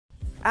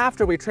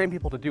After we train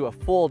people to do a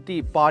full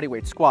deep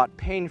bodyweight squat,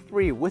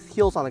 pain-free with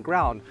heels on the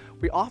ground,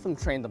 we often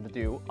train them to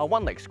do a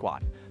one-leg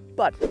squat.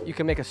 But you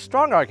can make a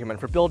strong argument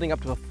for building up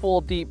to a full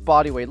deep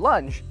bodyweight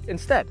lunge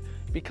instead,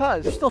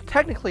 because you still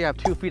technically have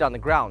 2 feet on the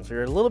ground, so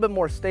you're a little bit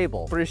more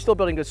stable, but you're still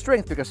building good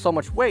strength because so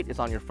much weight is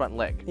on your front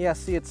leg. Yeah,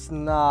 see, it's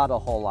not a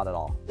whole lot at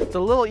all. It's a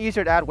little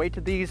easier to add weight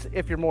to these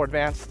if you're more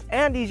advanced,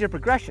 and easier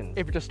progression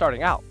if you're just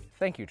starting out.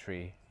 Thank you,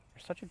 tree.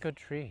 You're such a good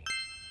tree.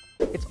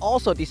 It's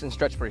also a decent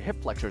stretch for your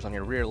hip flexors on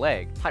your rear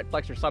leg. Tight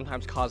flexors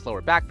sometimes cause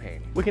lower back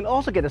pain. We can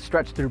also get a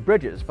stretch through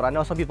bridges, but I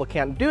know some people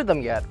can't do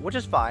them yet, which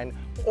is fine,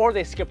 or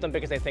they skip them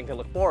because they think they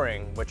look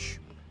boring, which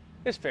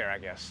is fair, I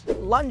guess.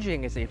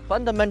 Lunging is a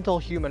fundamental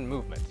human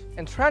movement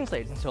and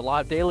translates into a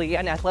lot of daily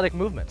and athletic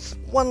movements.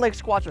 One-leg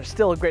squats are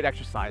still a great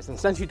exercise, and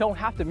since you don't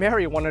have to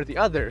marry one or the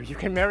other, you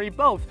can marry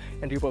both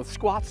and do both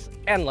squats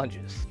and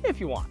lunges if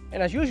you want.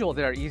 And as usual,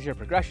 there are easier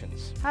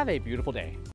progressions. Have a beautiful day.